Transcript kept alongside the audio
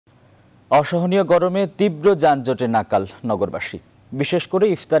অসহনীয় গরমে তীব্র যানজটে নাকাল নগরবাসী। বিশেষ করে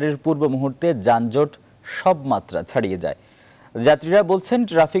ইফতারের পূর্ব মুহূর্তে যানজট সব মাত্রা ছাড়িয়ে যায়। যাত্রীরা বলছেন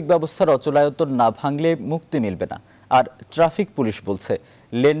ট্রাফিক ব্যবস্থার অচলায়তন না ভাঙলে মুক্তি মিলবে না। আর ট্রাফিক পুলিশ বলছে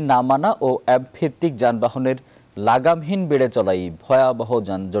লেন না মানা ও অ্যাপ ভিত্তিক যানবাহনের লাগামহীন বেড়ে চলাই ভয়াবহ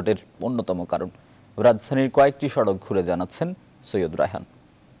যানজটের অন্যতম কারণ। রাজধানীর কয়েকটি সড়ক ঘুরে জানাচ্ছেন সৈয়দ রায়হান।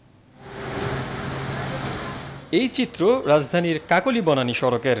 এই চিত্র রাজধানীর কাকলি বনানী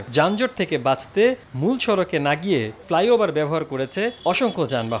সড়কের। যানজট থেকে বাঁচতে মূল সড়কে না গিয়ে ফ্লাইওভার ব্যবহার করেছে অসংখ্য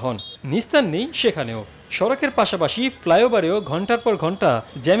যানবাহন। নিস্তার নেই সেখানেও। সড়কের পাশাপাশি ফ্লাইওভারেও ঘন্টার পর ঘন্টা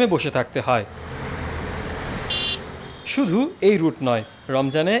জ্যামে বসে থাকতে হয়। শুধু এই রুট নয়,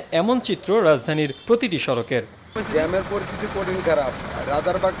 রমজানে এমন চিত্র রাজধানীর প্রতিটি সড়কের। জ্যামের পরিস্থিতি কঠিন খারাপ।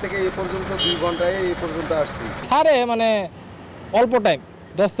 রাজারবাগ থেকে এই পর্যন্ত 2 ঘন্টায় এই পর্যন্ত আসছি। আরে অল্প টাইম,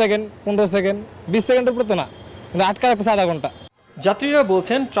 10 সেকেন্ড, 15 সেকেন্ড, 20 সেকেন্ডের উপরে তো না, আটকা রাখতেছে আধা ঘন্টা। যাত্রীরা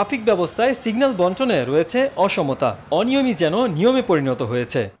বলছেন ট্রাফিক ব্যবস্থায় সিগন্যাল বণ্টনে রয়েছে অসমতা। অনিয়মই যেন নিয়মে পরিণত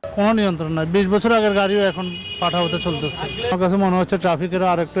হয়েছে। কোনো নিয়ন্ত্রণ নাই। 20 বছর আগের গাড়িও এখন পাঠাতে চলতেছে। আমার কাছে মনে হচ্ছে ট্রাফিকের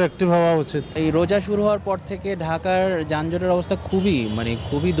আর একটু অ্যাক্টিভ হওয়া উচিত। এই রোজা শুরু হওয়ার পর থেকে ঢাকার যানজটের অবস্থা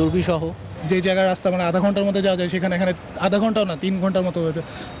খুবই দুর্বিষহ। যে জায়গার রাস্তা আধা ঘন্টার মধ্যে যাওয়া যায়, সেখানে এখানে আধা ঘন্টাও না, 3 ঘন্টার মতো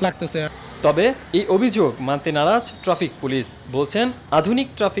লাগতেছে। তবে এই অভিযোগ মানতে নারাজ ট্রাফিক পুলিশ। বলছেন আধুনিক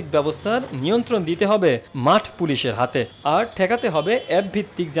ট্রাফিক ব্যবস্থার নিয়ন্ত্রণ দিতে হবে মাঠ পুলিশের হাতে, আর ঠেকাতে হবে অ্যাপ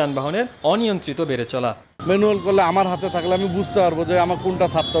ভিত্তিক যানবাহনের অনিয়ন্ত্রিত বেড়ে চলা। ম্যানুয়াল করলে আমার হাতে থাকলে আমি বুঝতে পারবো যে আমার কোনটা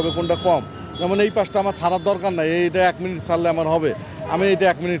ছাড়তে হবে, কোনটা কম। যেমন এই পাশটা আমার ছাড়ার দরকার নাই, এইটা 1 মিনিট ছাড়লে আমার হবে, আমি এইটা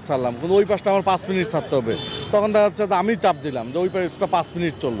 1 মিনিট ছাড়লাম, কিন্তু ওই পাশটা আমার 5 মিনিট ছাড়তে হবে। তখন দেখা যাচ্ছে যে আমি চাপ দিলাম যে ওই পাশটা 5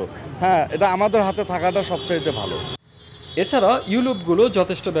 মিনিট চললো। হ্যাঁ, এটা আমাদের হাতে থাকাটা সবচাইতে ভালো। এছাড়া ইউলুপগুলো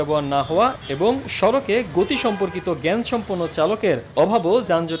যথেষ্ট ব্যবহার না হওয়া এবং সড়কে গতি সম্পর্কিত জ্ঞানসম্পন্ন চালকের অভাবও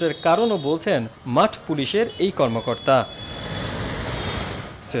যানজটের কারণও বলছেন মাঠ পুলিশের এই কর্মকর্তা।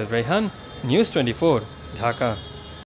 সৈয়দ রায়হান, নিউজ 24, ঢাকা।